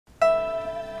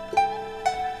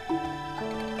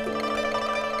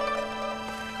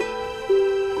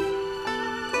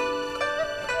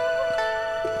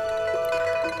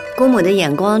姑母的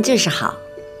眼光就是好，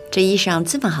这衣裳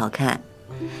这么好看，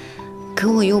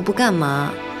可我又不干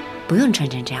嘛，不用穿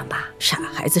成这样吧？傻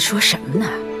孩子说什么呢？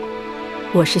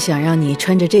我是想让你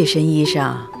穿着这身衣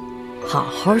裳，好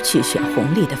好去选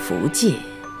弘历的福晋。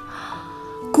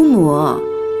姑母，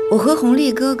我和弘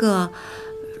历哥哥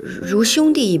如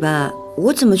兄弟一般，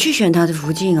我怎么去选他的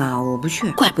福晋啊？我不去。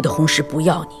怪不得弘时不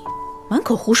要你，满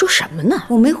口胡说什么呢？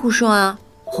我没胡说啊，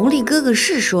弘历哥哥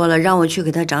是说了让我去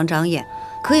给他长长眼，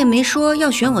可也没说要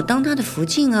选我当他的福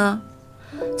晋啊。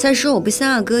再说我被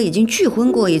三阿哥已经拒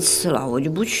婚过一次了，我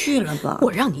就不去了吧。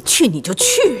我让你去你就去。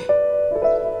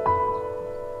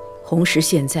弘时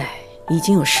现在已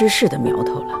经有失势的苗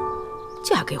头了，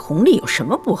嫁给弘历有什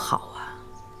么不好啊？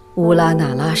乌拉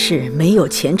那拉氏没有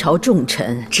前朝重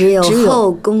臣，只有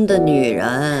后宫的女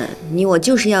人。你我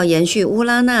就是要延续乌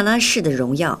拉那拉氏的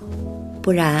荣耀，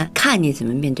不然看你怎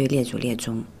么面对列祖列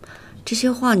宗。这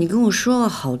些话你跟我说了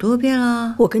好多遍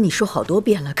了。我跟你说好多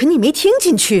遍了，可你没听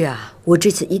进去啊。我这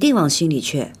次一定往心里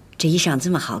去。这衣裳这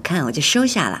么好看，我就收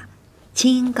下了。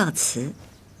青音告辞。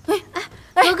哥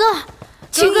哥，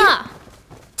哥哥，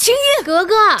青音，哥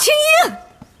哥，青音。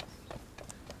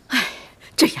哎，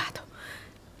这丫头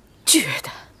倔的。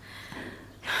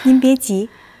您别急，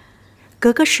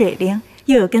格格水灵，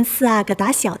又有跟四阿哥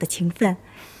打小的情分，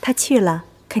他去了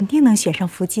肯定能选上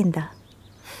福晋的。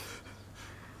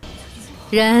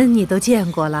人你都见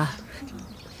过了，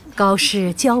高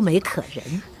氏娇美可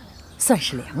人，算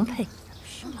是良配。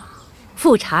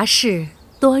富察氏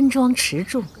端庄持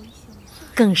重，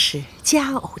更是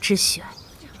佳偶之选。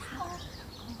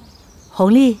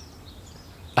弘历，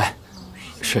哎，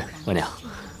是额娘。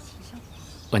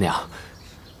额娘，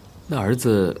那儿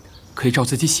子可以照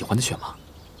自己喜欢的选吗？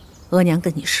额娘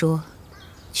跟你说，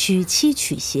娶妻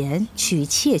娶贤，娶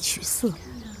妾娶色，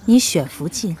你选福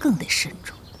晋更得慎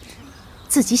重。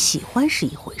自己喜欢是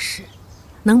一回事，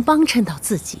能帮衬到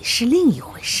自己是另一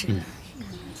回事。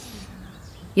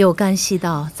又干系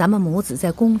到咱们母子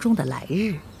在宫中的来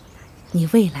日，你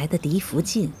未来的嫡福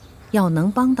晋要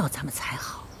能帮到咱们才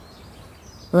好。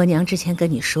额娘之前跟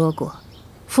你说过，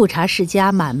富察氏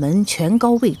家满门权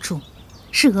高位重，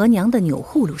是额娘的钮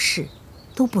祜禄氏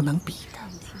都不能比的。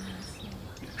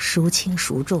孰轻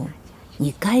孰重，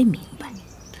你该明白。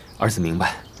儿子明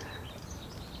白。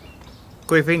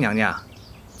贵妃娘娘，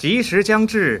吉时将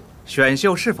至，选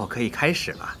秀是否可以开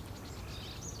始了？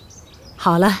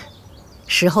好了，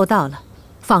时候到了，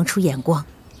放出眼光，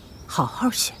好好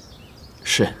选。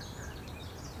是。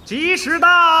吉时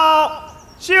到，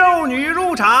秀女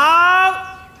入场。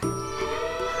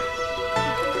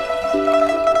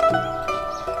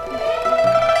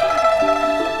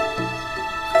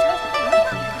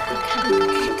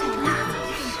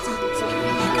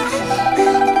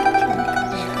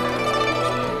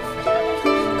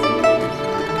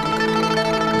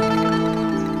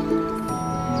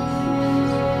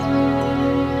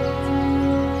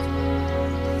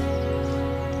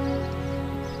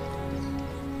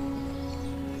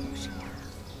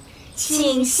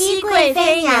请熹贵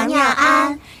妃娘娘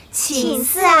安，请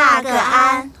四阿哥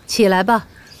安。起来吧。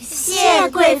谢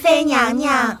贵妃娘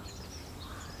娘。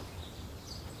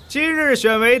今日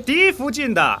选为嫡福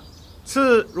晋的，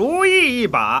赐如意一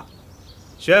把；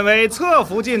选为侧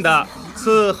福晋的，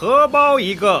赐荷包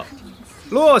一个；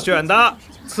落选的，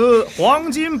赐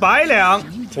黄金100两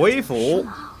回府。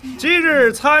今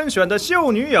日参选的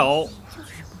秀女有：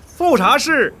富察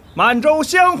氏满洲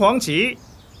镶黄旗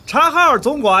察哈尔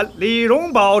总管李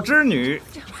荣宝之女，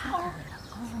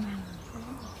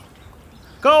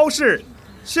高氏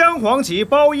镶黄旗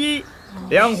包衣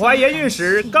两淮盐运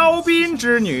使高斌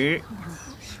之女，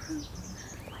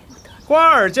瓜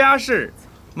尔佳氏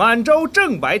满洲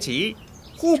正白旗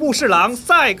户部侍郎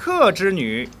赛克之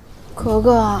女。格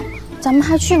格，咱们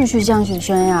还去不去降雪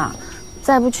轩呀？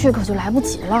再不去可就来不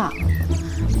及了。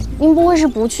您不会是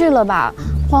不去了吧？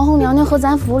皇后娘娘和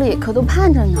咱府里可都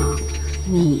盼着呢。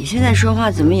你现在说话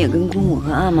怎么也跟姑母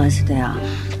和阿玛似的呀？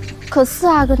可四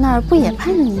阿哥那儿不也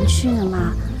盼着您去呢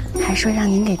吗？还说让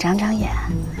您给长长眼。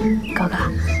哥哥，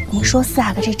您说四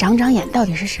阿哥这长长眼到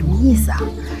底是什么意思啊？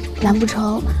难不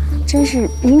成真是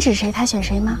您指谁他选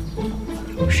谁吗？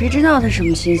谁知道他什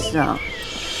么心思啊？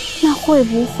那会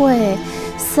不会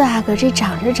四阿哥这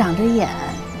长着长着眼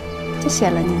就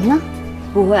选了您呢？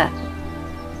不会，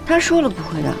他说了不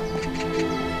会的。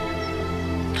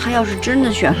他要是真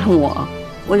的选了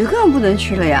我就更不能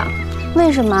去了呀。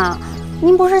为什么？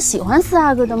您不是喜欢四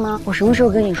阿哥的吗？我什么时候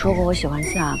跟你说过我喜欢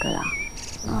四阿哥的？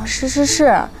啊，是，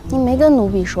您没跟奴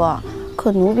婢说，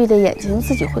可奴婢的眼睛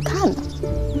自己会看的。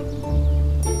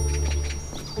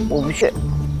我不去，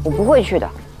我不会去的。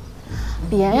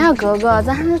别呀，格格，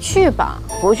咱还是去吧。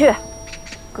不去。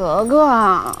格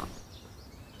格，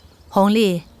弘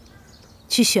历，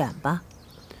去选吧。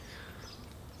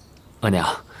额娘，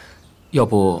要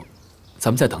不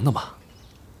咱们再等等吧。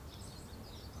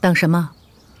等什么？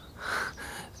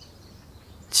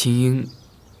青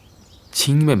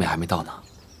英妹妹还没到呢。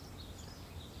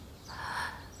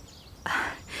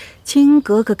青英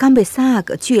格格刚被三阿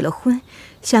哥拒了婚，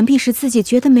想必是自己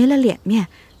觉得没了脸面，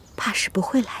怕是不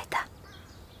会来的。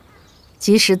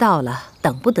吉时到了，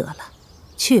等不得了，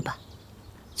去吧，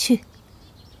去。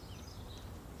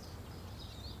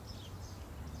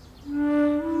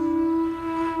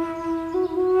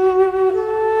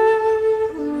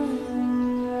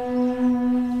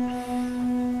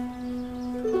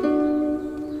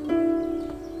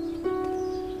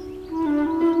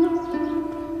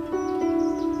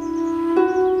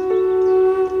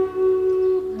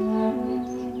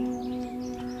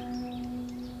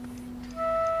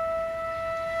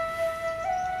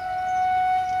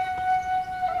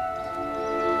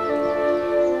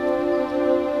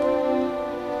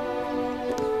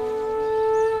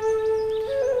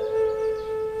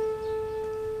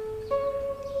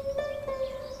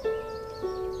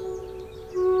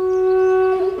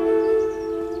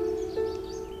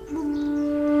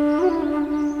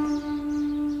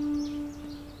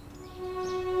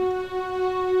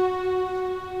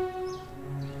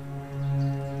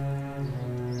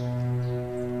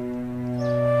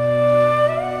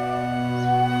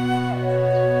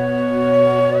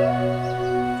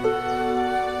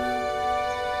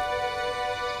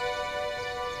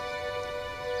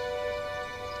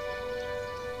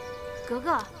格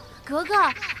格，格格，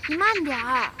你慢点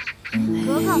儿。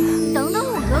格格，等等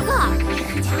我，格格。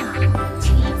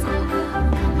青衣子，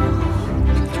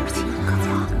这就是青衣格格。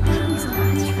青衣子哪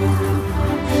里去了？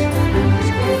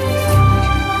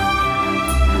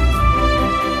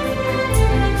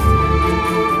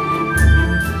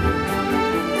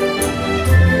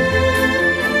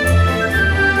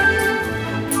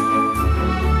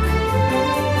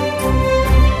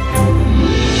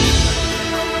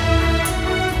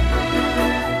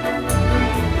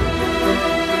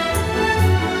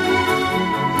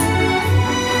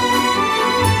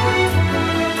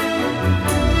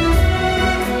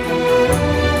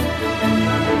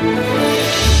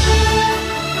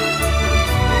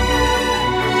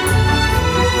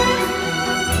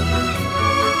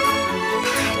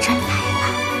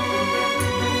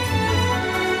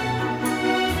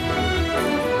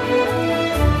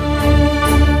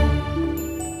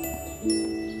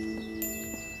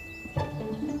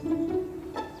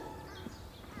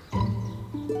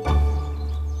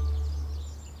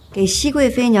给熹贵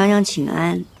妃娘娘请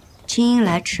安，青英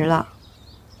来迟了。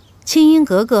青英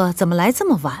格格怎么来这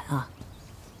么晚啊？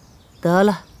得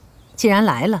了，既然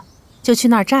来了，就去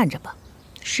那儿站着吧。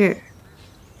是。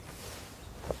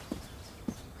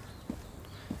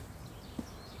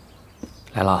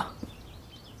来了。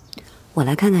我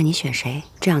来看看你选谁，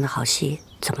这样的好戏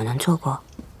怎么能错过？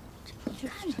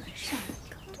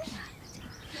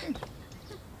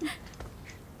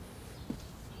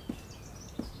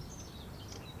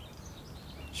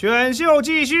选秀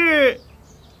继续。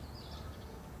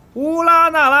乌拉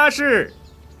那拉氏，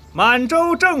满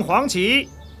洲正黄旗，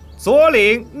左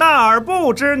领纳尔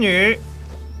布之女。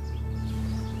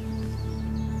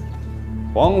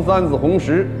黄三子弘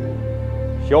时，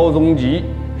萧宗吉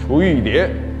出玉蝶，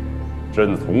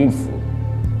朕从此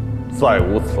再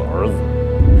无此儿子。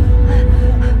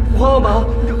皇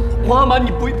阿玛，你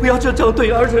不要这样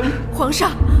对儿臣。皇上，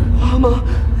皇阿玛，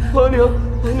皇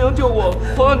娘救我！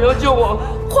皇阿娘救我！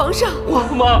皇上，皇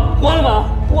阿玛，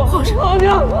皇上，皇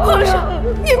娘，皇上，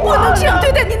您不能这样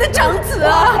对待您的长子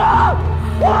啊！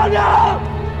皇娘，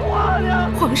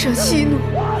皇上息怒，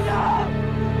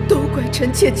都怪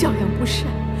臣妾教养不善，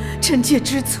臣妾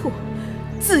知错，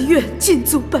自愿禁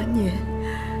足半年。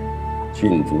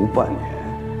禁足半年，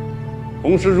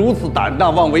同时如此胆大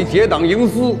妄为，结党营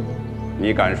私，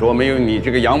你敢说没有你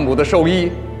这个养母的授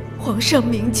意？皇上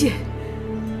明鉴，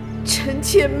臣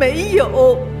妾没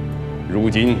有。如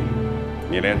今，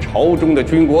你连朝中的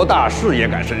军国大事也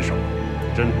敢伸手，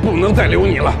朕不能再留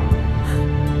你了。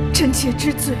臣妾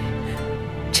知罪，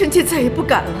臣妾再也不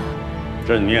敢了。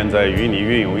朕念在与你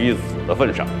孕有一子的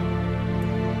份上，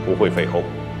不会废后，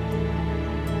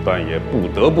但也不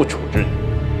得不处置你。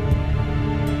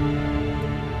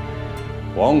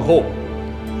皇后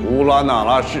乌拉那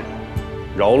拉氏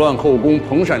扰乱后宫，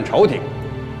彭擅朝廷，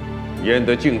焉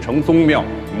得敬承宗庙，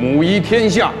母仪天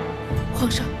下。皇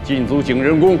上，禁足景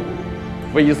仁宫，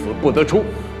非死不得出。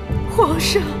皇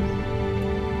上，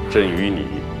朕与你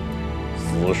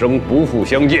死生不复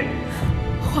相见。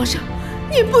皇上，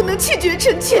您不能弃绝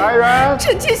臣妾。来人！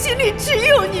臣妾心里只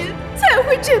有您，才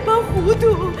会这般糊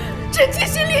涂。臣妾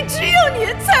心里只有您，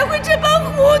才会这般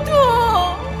糊涂。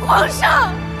皇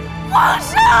上，皇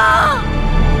上，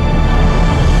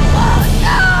皇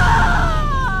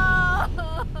上！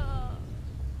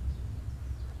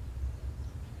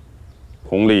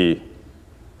弘历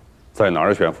在哪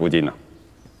儿选福晋呢？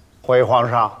回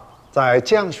皇上，在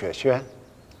降雪轩。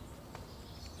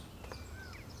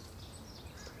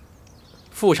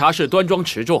富察氏端庄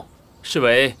持重，是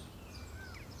为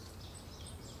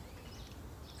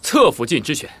侧福晋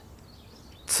之选，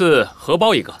赐荷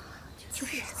包一个。就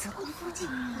是侧福晋，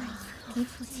离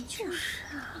福晋就是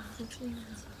啊。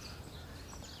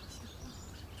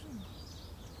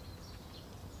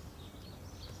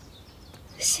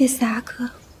谢谢阿哥。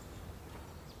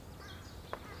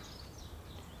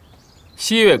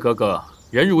西月哥哥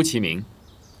人如其名，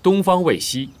东方未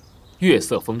晞，月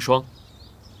色风霜。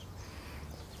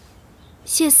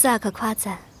谢四阿哥夸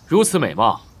赞。如此美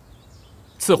貌，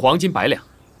赐黄金100两。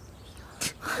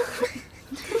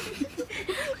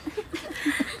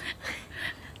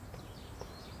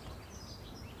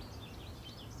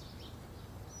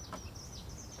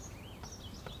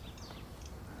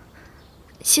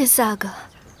谢四阿哥。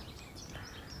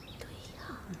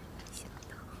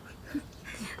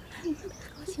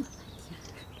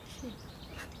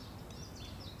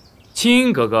青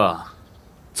樱格格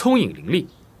聪颖伶俐，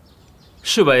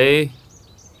是为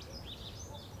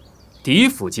嫡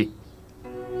福晋，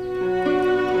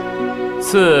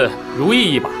赐如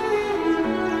意一把。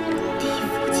嫡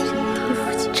福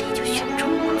晋，这就选中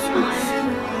了。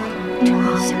真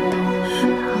没想到。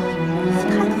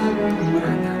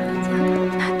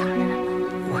那当然了，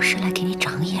我是来给你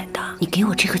长眼的，你给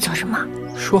我这个做什么？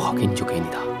说好给你就给你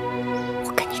的。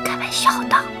我跟你开玩笑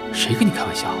的。谁跟你开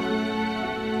玩笑？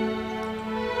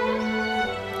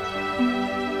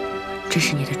这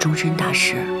是你的终身大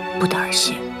事，不得儿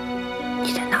戏。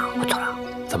你再拿，我走了。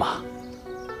怎么，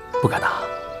不敢拿？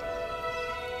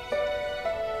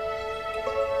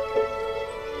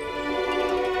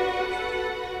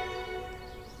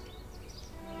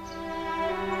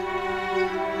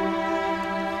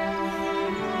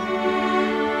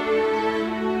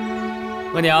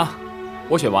额娘，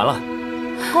我选完了。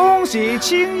恭喜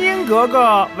青樱格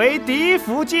格为嫡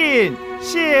福晋，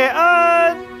谢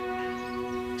恩。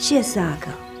谢四阿哥。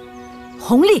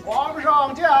弘历，皇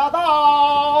上驾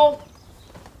到！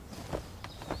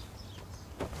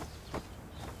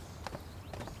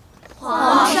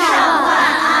皇上万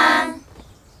安。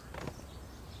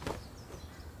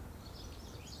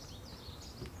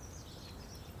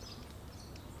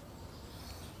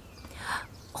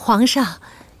皇上，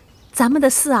咱们的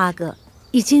四阿哥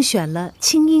已经选了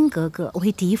青樱格格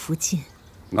为嫡福晋。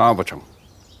那不成。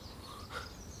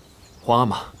皇阿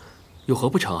玛，有何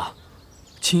不成啊？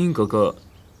青樱格格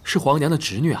是皇娘的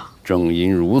侄女啊。正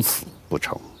因如此不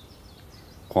成。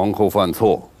皇后犯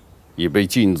错，已被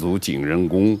禁足景仁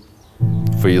宫，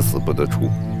非死不得出。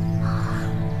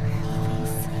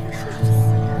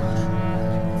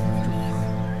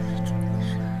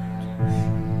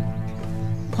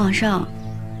皇上，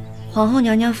皇后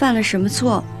娘娘犯了什么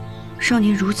错，让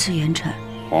您如此严惩？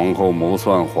皇后谋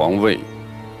篡皇位，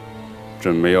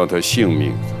朕没要她性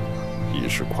命，以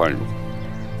示宽容。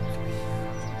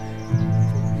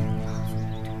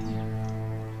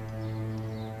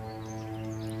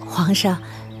皇上，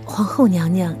皇后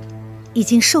娘娘已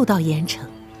经受到严惩，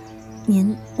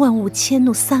您万勿迁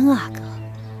怒三阿哥。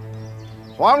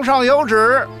皇上有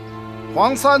旨，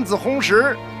皇三子弘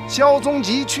时、萧宗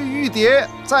吉去玉蝶，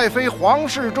再非皇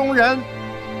室中人。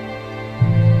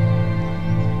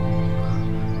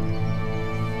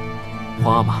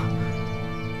皇阿玛，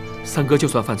三哥就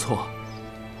算犯错，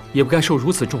也不该受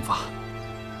如此重罚。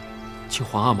请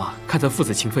皇阿玛看在父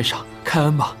子情分上开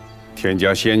恩吧。天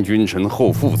家先君臣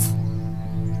后父子，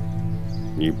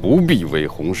你不必为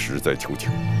弘时再求情。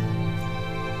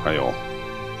还有，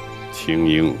青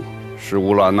樱是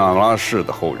乌拉那拉氏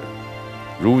的后人，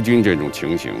如今这种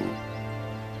情形，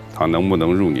他能不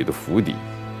能入你的府邸，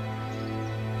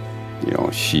你要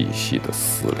细细的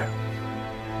思量。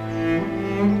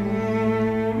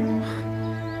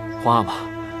皇阿玛，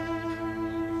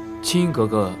青樱格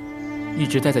格一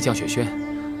直待在降雪轩，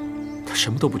她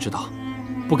什么都不知道，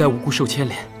不该无故受牵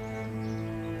连。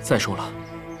再说了，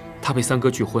她被三哥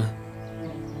拒婚，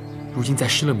如今再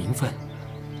失了名分，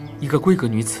一个闺阁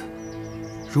女子，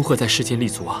如何在世间立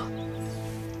足啊？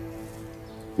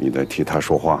你在替她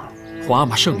说话。皇阿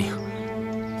玛圣明，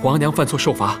皇娘犯错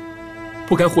受罚，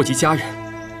不该祸及家人。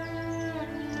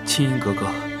青樱格格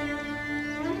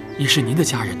也是您的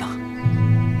家人呐。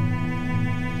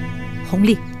弘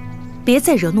历，别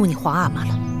再惹怒你皇阿玛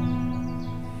了。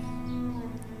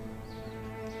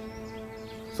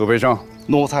苏培盛，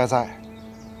奴才在。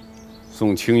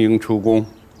送青樱出宫。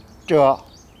这，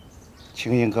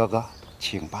青樱哥哥，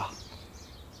请吧。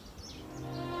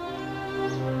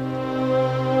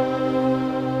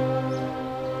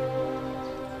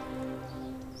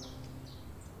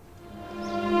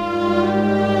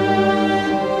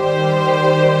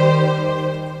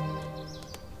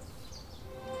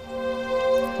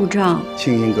姑丈，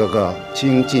青樱哥哥，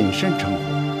请谨慎称呼。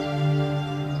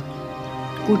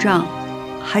姑丈，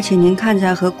还请您看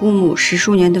在和姑母10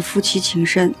数年的夫妻情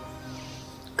深，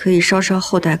可以稍稍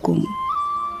厚待姑母。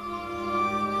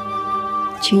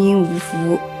青樱无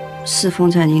福，侍奉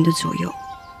在您的左右，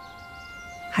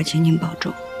还请您保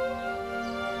重。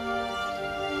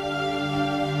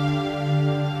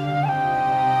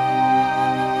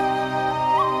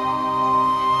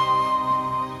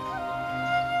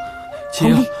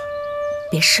弘历，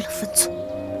别失了分寸。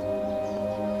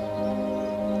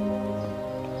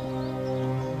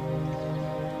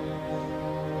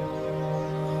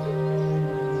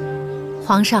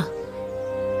皇上，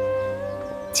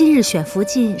今日选福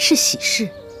晋是喜事，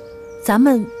咱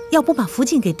们要不把福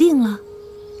晋给定了？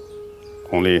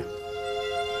弘历，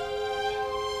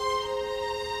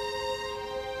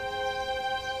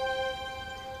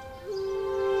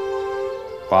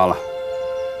罢了。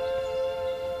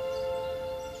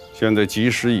现在吉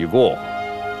时已过，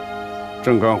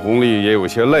朕看弘历也有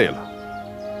些累了，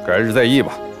改日再议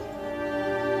吧。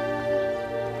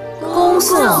恭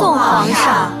送皇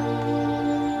上。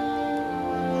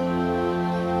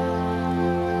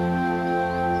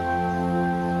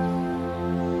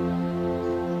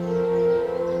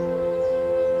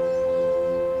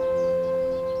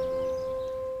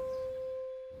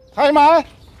开门！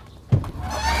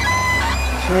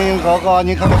青樱哥哥，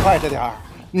您可得快着点儿。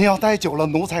你要待久了，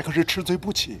奴才可是吃罪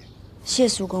不起。谢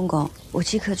苏公公，我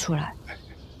即刻出来。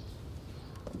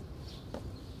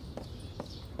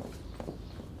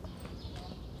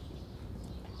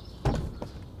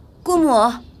姑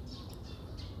母，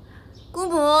姑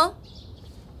母，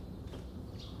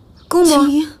姑母，青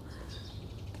樱，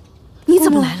你怎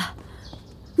么来了？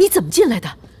你怎么进来的？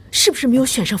是不是没有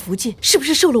选上福晋？是不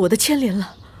是受了我的牵连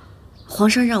了？皇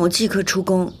上让我即刻出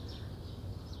宫。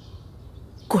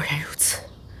果然如此。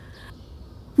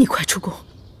你快出宫，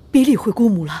别理会姑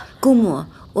母了。姑母，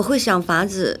我会想法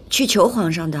子去求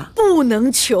皇上的。不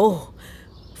能求，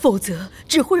否则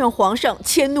只会让皇上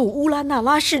迁怒乌拉那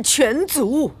拉氏全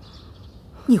族。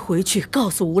你回去告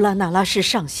诉乌拉那拉氏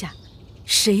上下，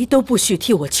谁都不许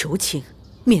替我求情，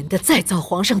免得再遭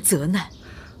皇上责难。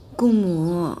姑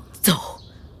母，走，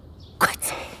快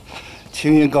走。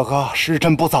青樱哥哥，时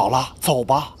辰不早了，走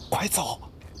吧，快走。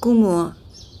姑母，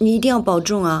你一定要保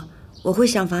重啊！我会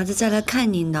想法子再来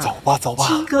看您的。走吧，走吧。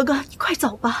青樱哥哥，你快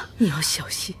走吧。你要小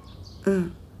心。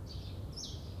嗯。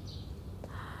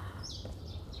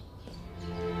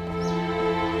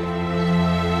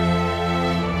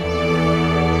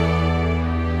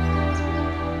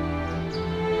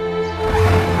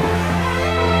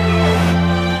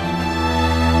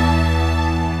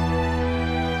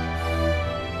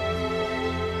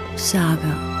下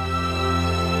个。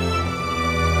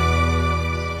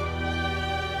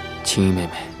青樱妹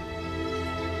妹，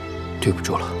对不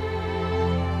住了。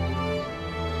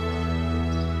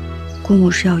姑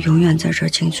母是要永远在这儿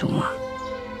禁足吗？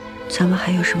咱们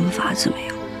还有什么法子没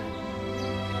有？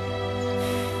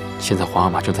现在皇阿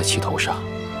玛正在气头上，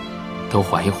等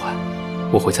缓一缓，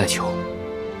我会再求。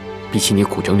比起你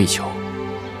苦争力求，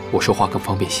我说话更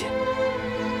方便些。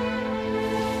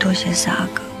多谢四阿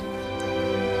哥。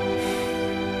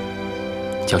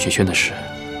江雪轩的事，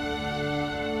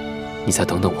你再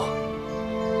等等我，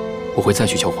我会再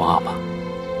去求皇阿玛，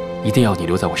一定要你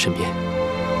留在我身边。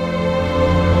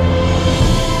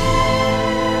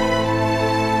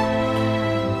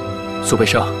苏培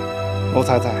盛，奴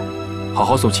才在，好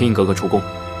好送青樱哥哥出宫。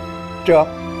这，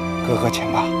哥哥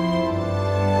请吧。